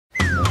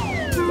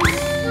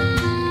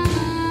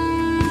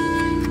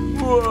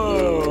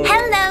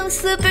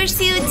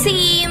Superzoo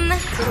Team!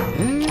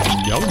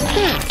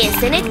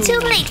 Isn't it too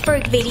late for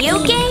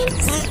video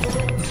games?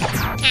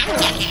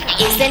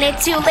 Isn't it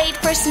too late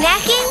for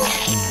snacking?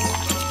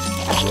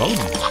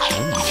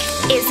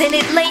 Isn't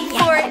it late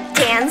for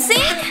dancing?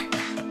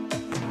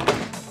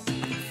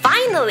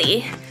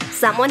 Finally!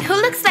 Someone who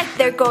looks like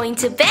they're going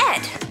to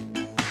bed!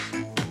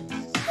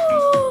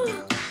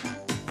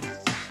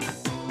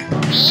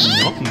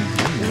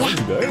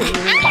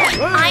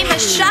 I'm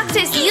as shocked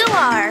as you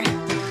are!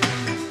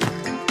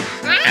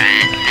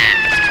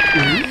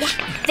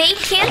 They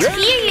can't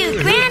hear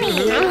you,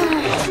 Granny!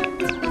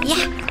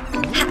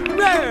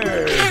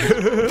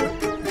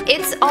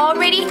 It's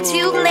already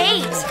too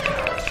late!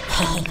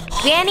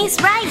 Granny's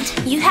right!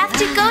 You have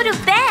to go to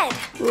bed!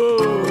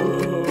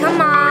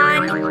 Come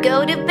on,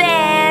 go to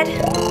bed!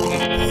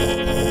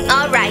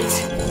 Alright,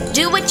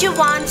 do what you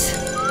want!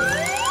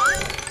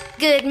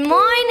 Good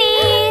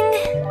morning!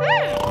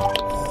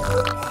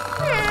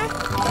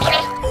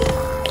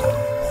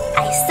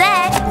 I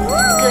said,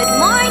 good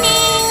morning!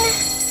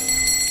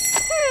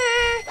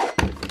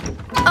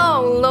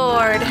 Oh,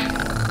 Lord!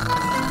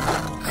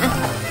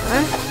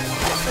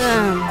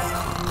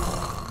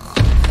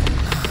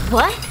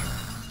 What?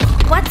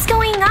 What's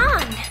going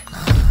on?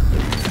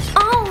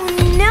 Oh,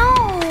 no!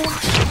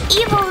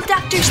 Evil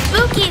Dr.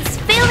 Spooky is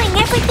filling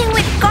everything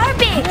with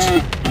garbage!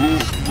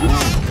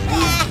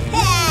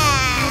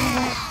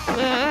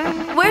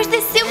 Where's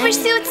the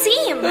Superzoo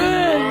Team?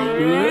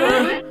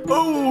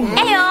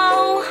 Ayo!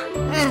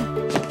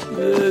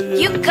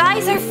 You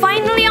guys are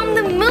finally on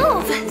the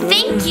move!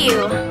 Thank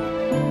you!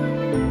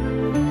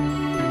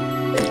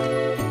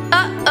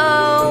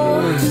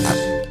 Uh-oh!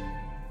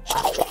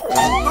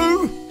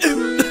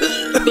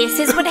 This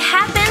is what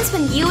happens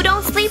when you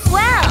don't sleep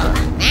well!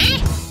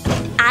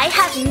 I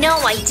have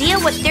no idea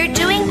what they're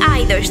doing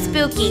either,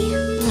 Spooky.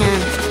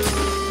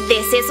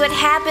 This is what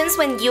happens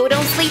when you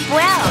don't sleep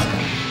well.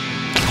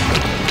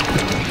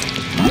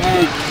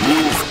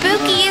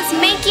 Spooky is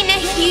making a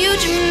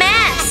huge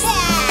mess!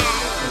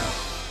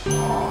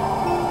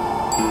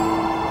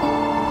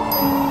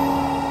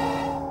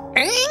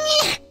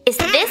 Is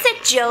this a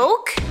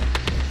joke?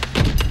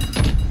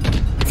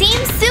 Team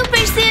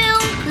Superzoo,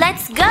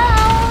 let's go!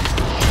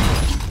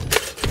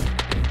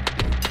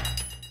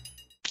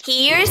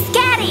 Here's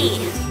Caddy!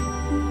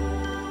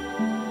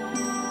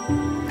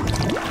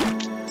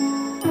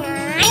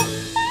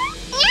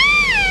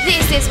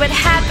 This is what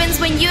happens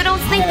when you don't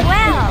sleep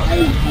well!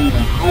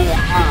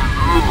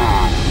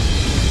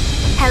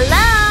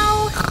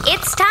 Hello!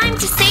 It's time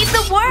to save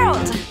the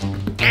world!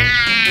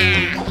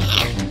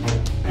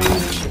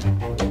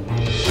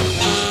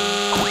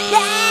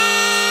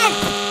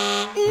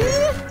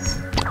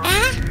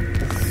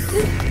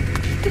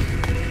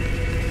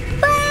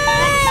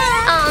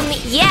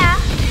 Yeah,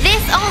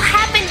 this all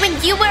happened when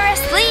you were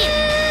asleep.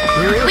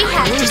 We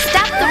had to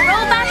stop the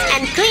robot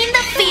and clean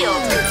the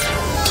field.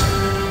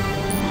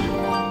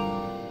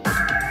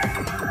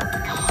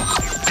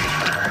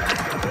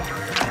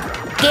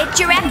 Get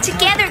your act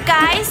together,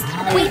 guys.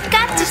 We've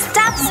got to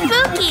stop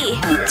Spooky.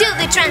 Do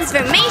the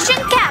transformation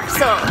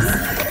capsules.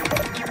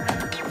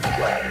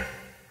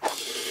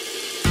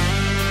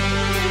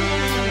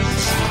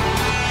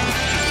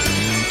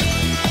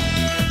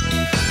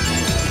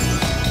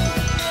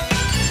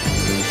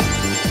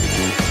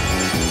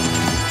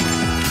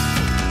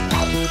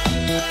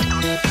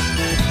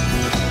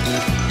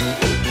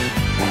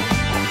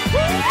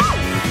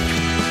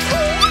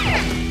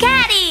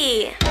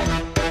 Caddy!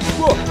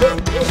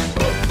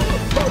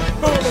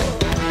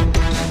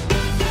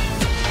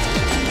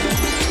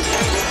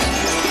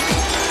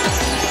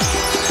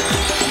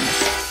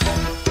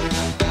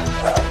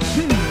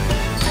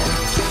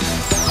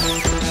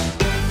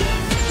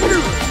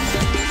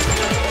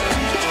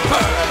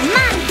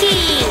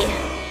 Monkey!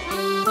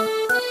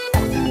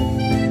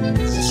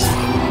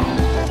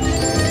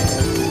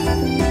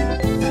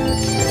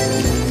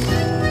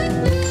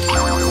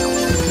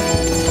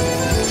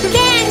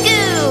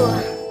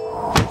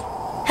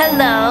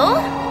 Hello?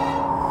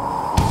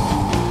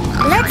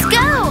 Let's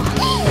go!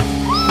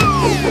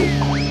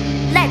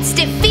 Let's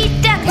defeat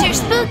Dr.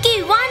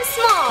 Spooky once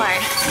more!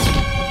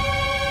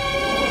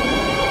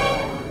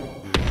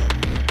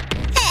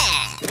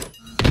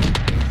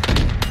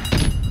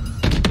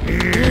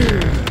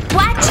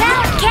 Watch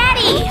out,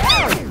 Caddy!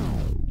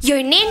 Your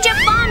ninja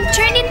bomb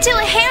turned into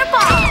a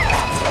hairball!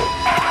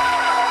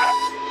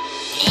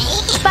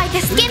 By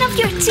the skin of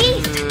your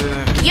teeth!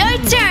 Your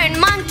turn,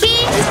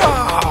 monkey!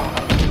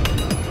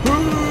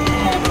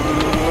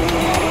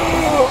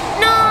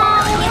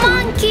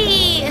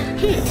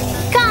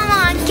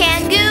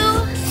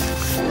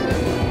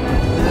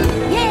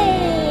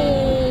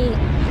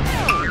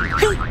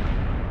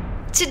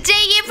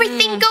 Today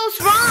everything goes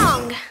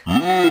wrong!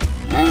 Watch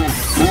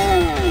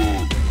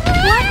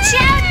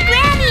out,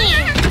 Granny!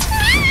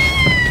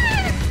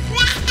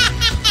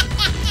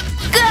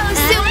 Go,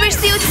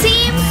 Superzoo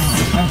Team!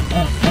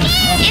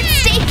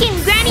 It's taking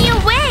Granny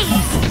away!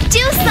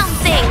 Do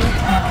something!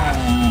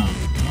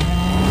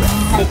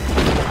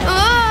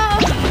 Oh!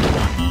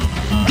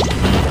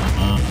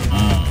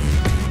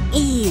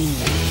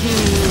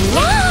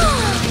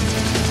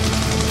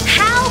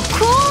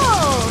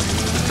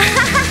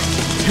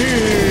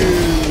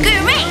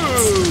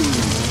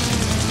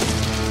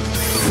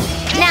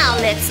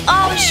 let's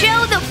all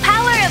show the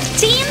power of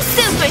Team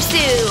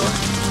Superzoo!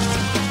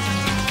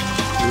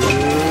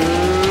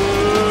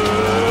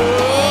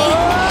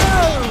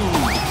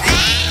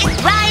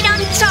 Right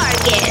on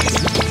target!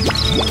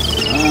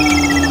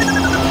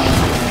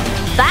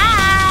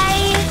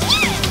 Bye!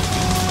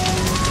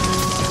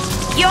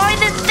 You're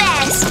the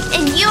best,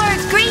 and you're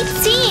a great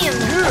team!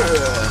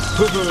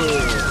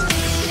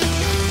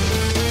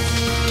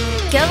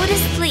 Go to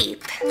sleep.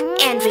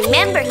 And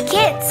remember,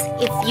 kids,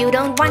 if you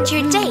don't want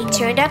your day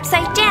turned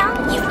upside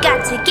down, you've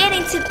got to get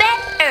into bed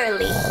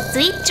early.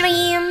 Sweet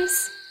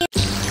dreams!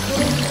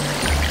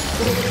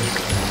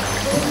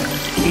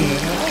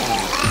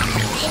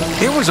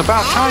 It was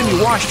about time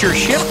you washed your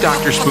ship,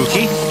 Dr.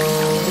 Spooky.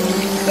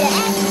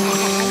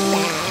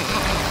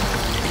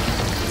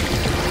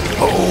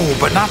 Oh,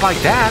 but not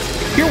like that.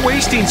 You're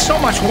wasting so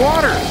much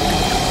water.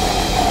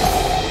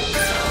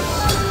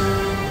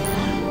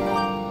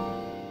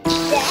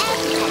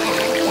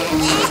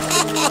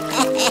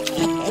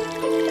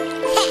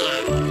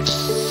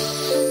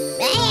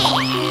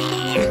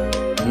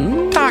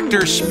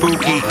 Dr.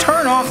 Spooky,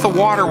 turn off the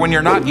water when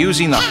you're not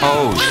using the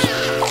hose.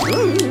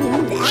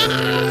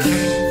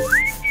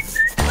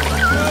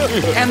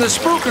 And the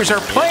spookers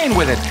are playing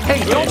with it.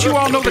 Hey, don't you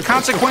all know the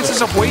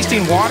consequences of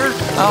wasting water?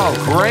 Oh,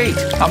 great.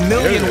 A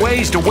million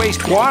ways to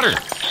waste water.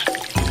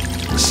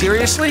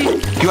 Seriously?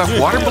 You have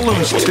water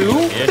balloons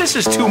too? This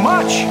is too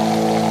much.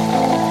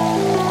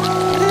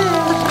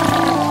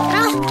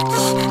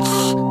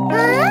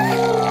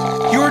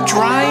 You're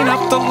drying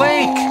up the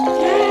lake.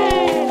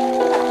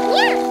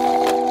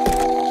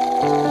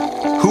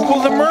 Who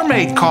will the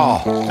mermaid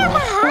call?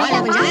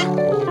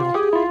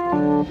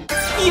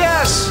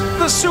 Yes,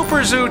 the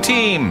Superzoo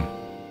Team.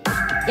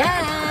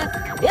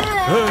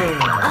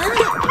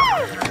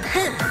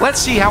 Let's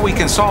see how we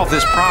can solve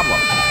this problem.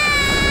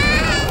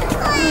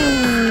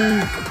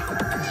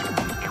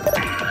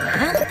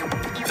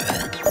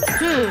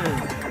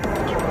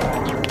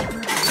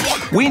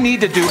 We need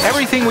to do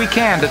everything we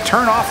can to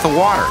turn off the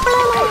water.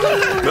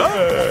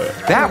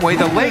 That way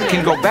the lake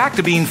can go back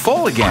to being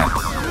full again.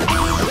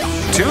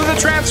 To the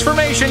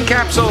transformation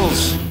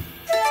capsules!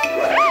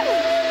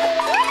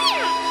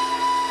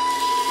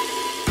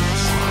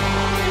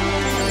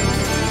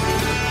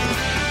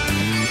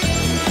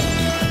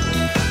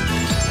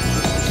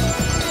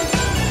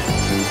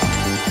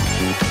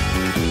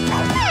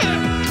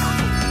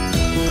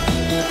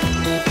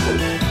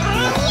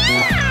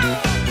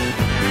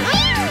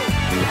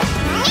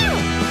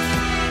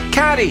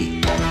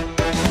 Caddy!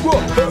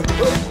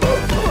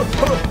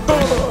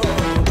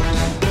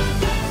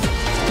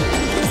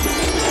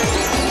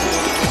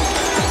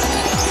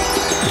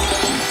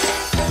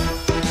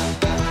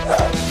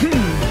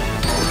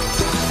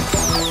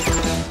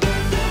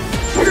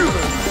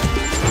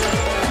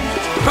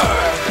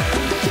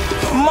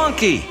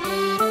 Monkey!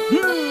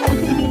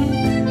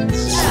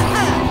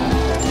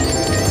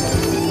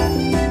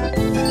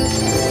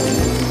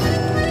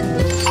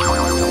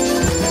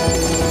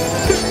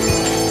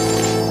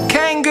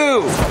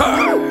 Kangoo!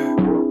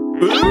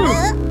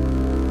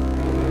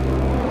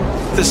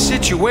 The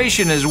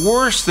situation is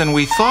worse than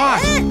we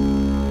thought.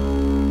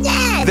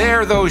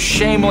 There those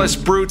shameless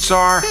brutes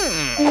are.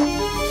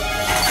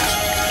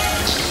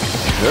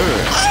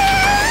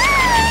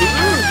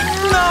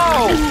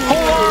 No!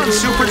 Hold on,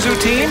 Superzoo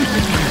Team!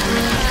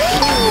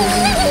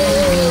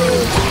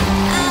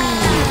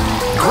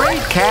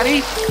 Great,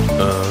 Caddy!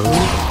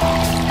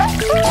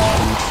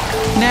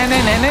 Na na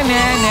na na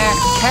na na.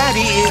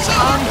 Caddy is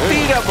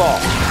unbeatable!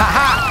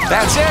 Ha-ha!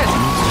 That's it!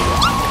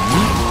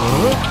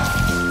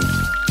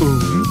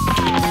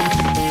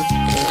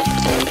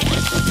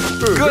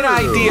 Good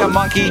idea,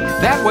 Monkey.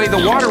 That way the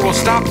water will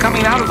stop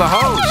coming out of the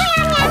hose.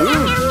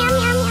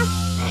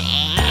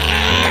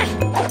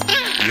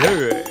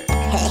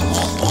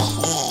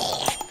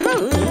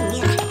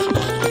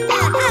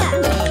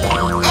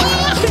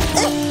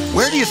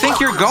 Where do you think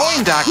you're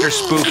going, Dr.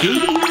 Spooky?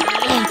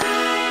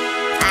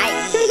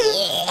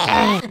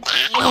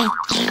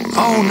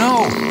 Oh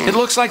no, it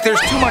looks like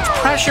there's too much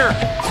pressure.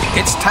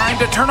 It's time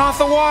to turn off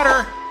the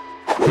water.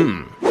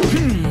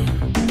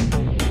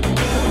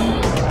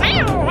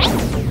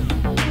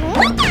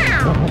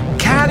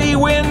 Caddy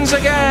wins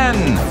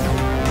again.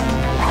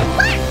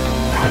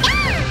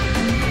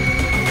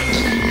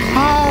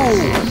 Oh.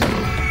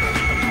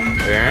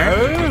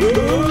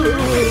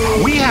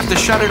 We have to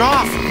shut it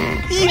off.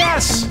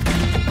 Yes!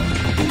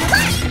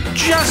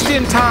 Just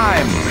in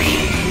time.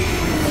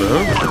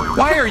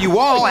 Why are you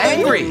all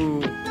angry?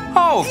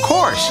 Oh, of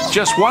course.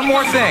 Just one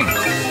more thing.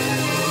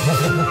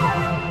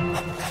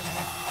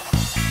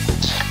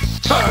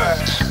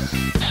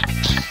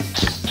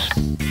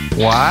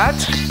 What?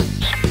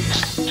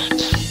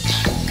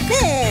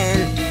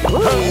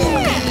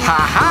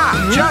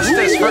 Ha-ha!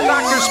 Justice for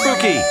Dr.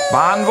 Spooky.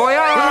 Bon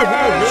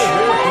voyage!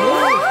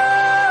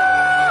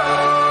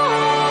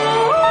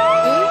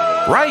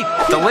 Right,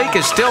 the lake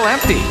is still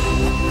empty.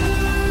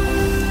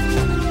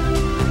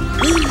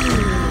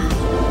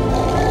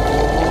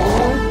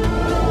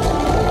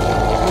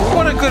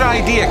 What a good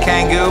idea,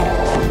 Kangoo.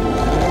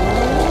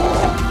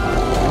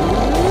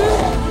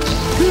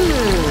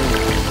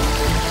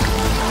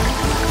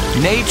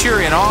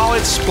 Nature in all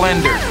its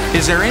splendor.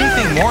 Is there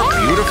anything more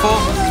beautiful?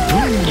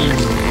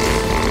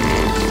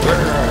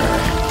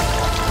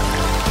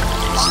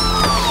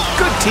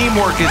 Good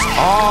teamwork is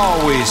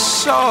always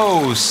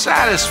so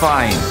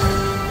satisfying.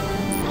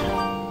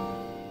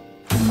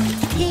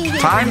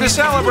 Time to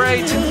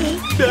celebrate.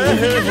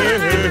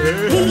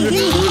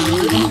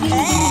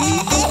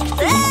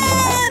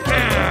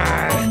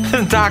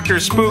 Dr.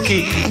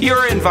 Spooky,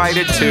 you're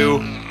invited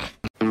too.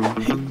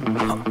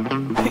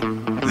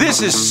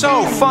 This is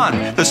so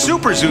fun! The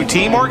Superzoo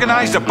team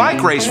organized a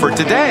bike race for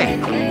today.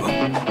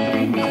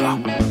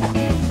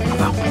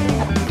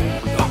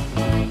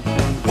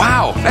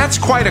 Wow, that's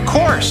quite a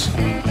course.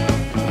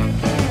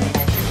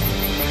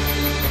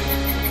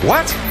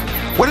 What?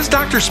 What is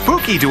Dr.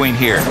 Spooky doing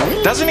here?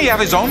 Doesn't he have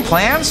his own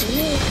plans?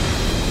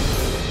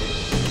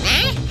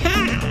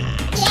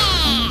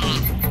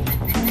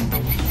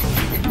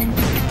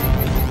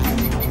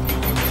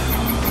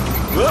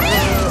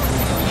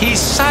 He's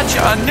such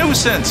a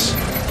nuisance.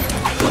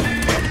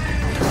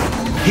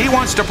 He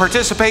wants to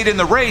participate in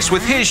the race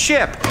with his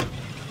ship.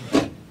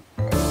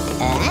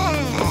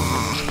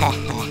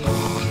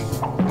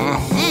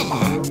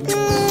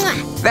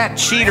 That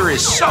cheater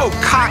is so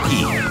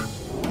cocky.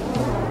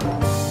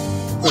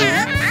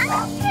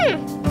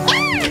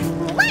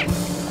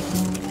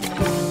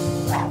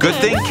 Good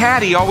thing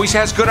Caddy always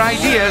has good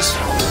ideas.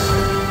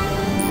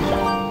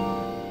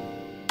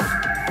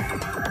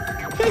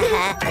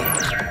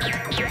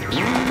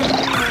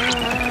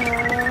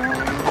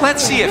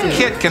 Let's see if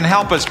Kit can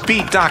help us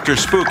beat Dr.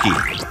 Spooky.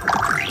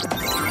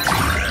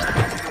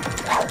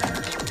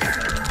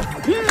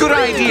 Good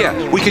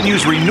idea. We can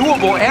use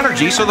renewable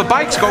energy so the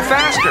bikes go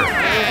faster.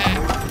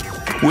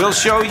 We'll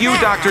show you,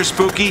 Dr.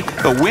 Spooky.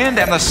 The wind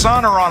and the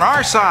sun are on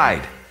our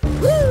side.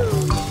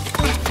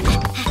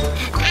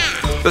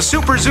 The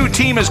Superzoo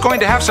team is going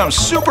to have some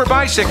super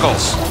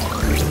bicycles.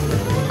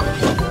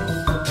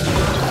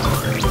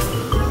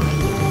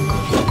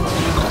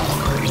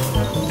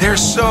 They're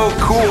so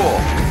cool.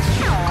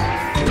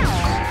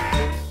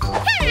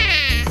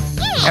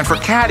 And for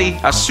Caddy,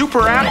 a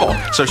super apple,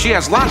 so she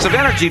has lots of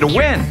energy to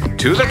win.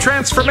 To the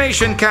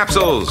transformation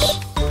capsules.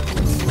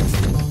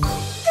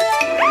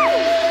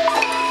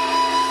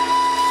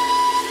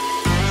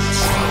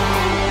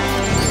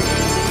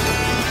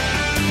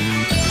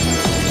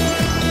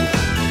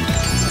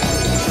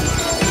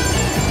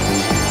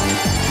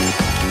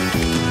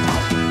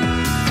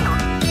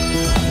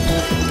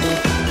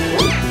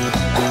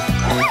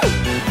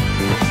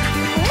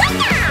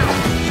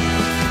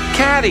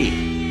 Caddy.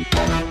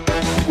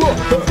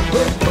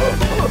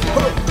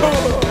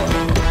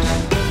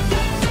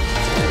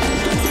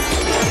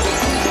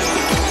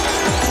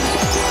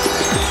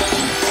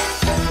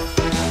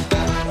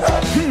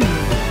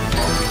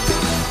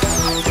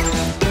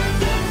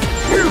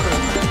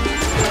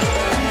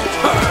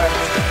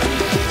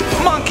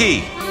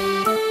 Monkey.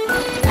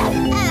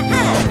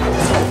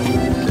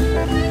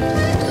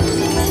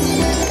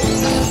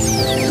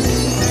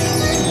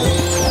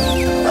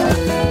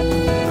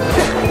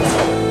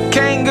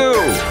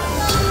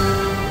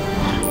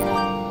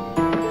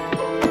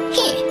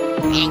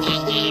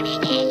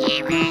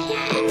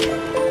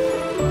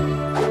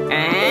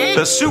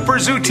 The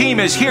Superzoo team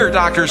is here,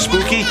 Dr.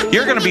 Spooky.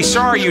 You're going to be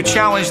sorry you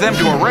challenged them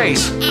to a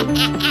race.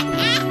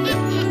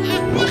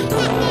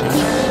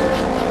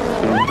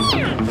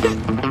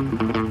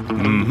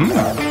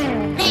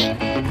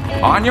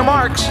 On your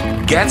marks,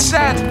 get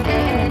set.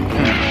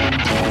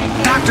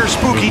 Dr.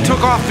 Spooky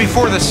took off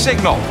before the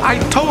signal. I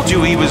told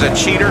you he was a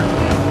cheater.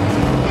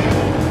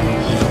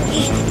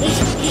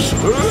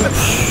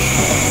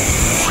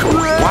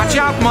 Watch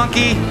out,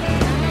 monkey.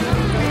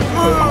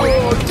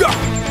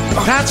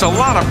 That's a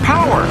lot of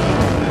power.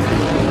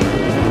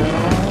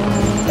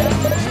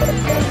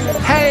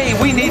 Hey,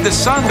 we need the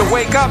sun to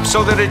wake up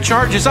so that it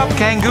charges up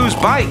Kangoo's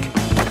bike.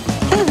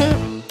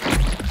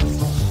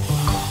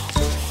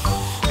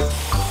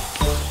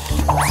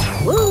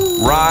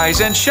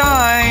 Rise and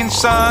shine,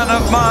 son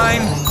of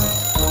mine.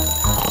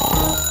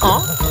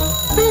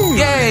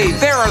 Yay,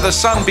 there are the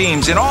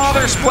sunbeams in all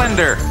their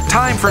splendor.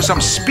 Time for some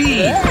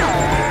speed.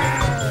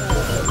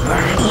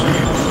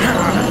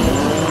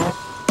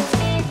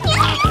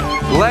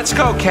 Let's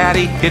go,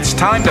 Caddy. It's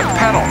time to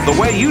pedal the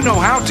way you know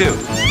how to.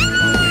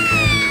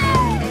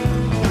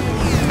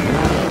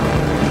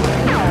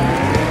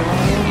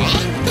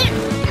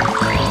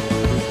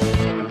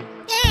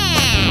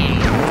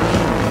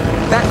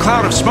 That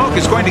cloud of smoke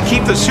is going to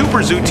keep the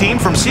Superzoo team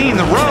from seeing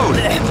the road.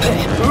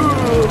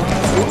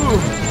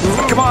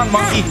 Come on,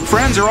 monkey.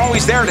 Friends are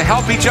always there to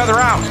help each other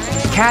out.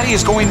 Caddy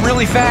is going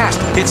really fast.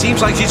 It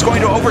seems like she's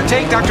going to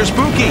overtake Dr.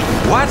 Spooky.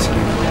 What?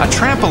 A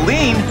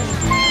trampoline?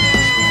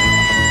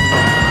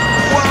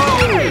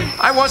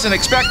 Whoa! I wasn't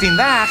expecting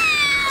that.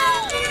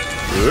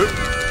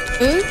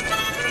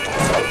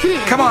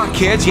 Come on,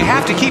 kids. You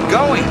have to keep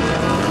going.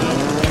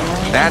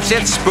 That's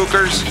it,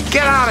 spookers.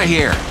 Get out of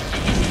here.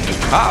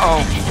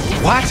 Uh-oh.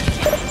 What?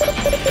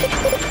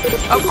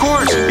 Of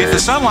course, if the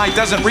sunlight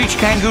doesn't reach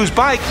Kangoo's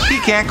bike, he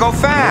can't go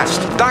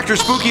fast. Dr.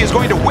 Spooky is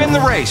going to win the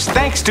race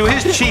thanks to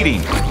his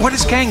cheating. What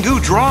is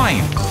Kangoo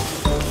drawing?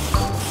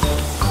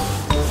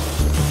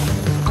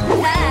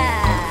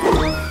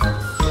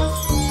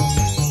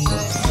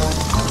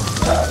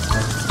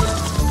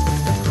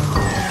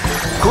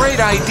 Great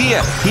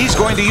idea. He's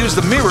going to use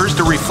the mirrors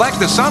to reflect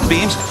the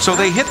sunbeams so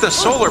they hit the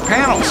solar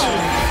panels.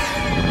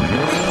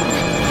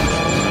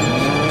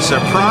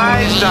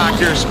 Surprise,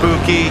 Dr.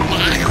 Spooky.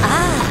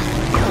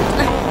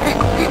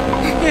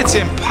 It's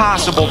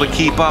impossible to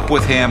keep up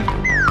with him.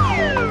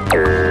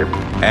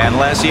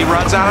 Unless he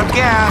runs out of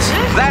gas.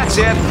 That's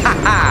it. Ha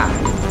ha.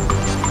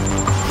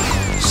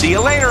 See you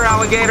later,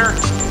 alligator.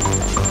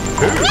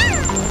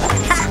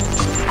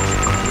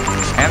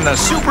 And the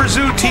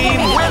Superzoo Team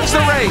wins the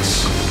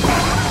race.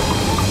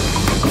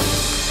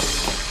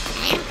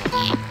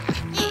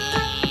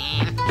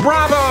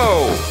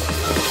 Bravo!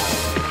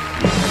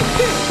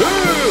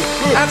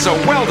 That's a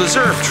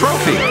well-deserved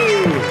trophy.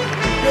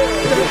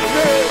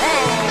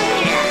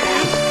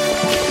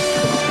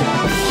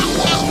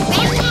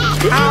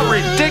 How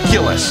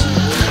ridiculous!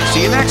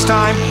 See you next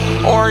time,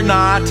 or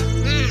not.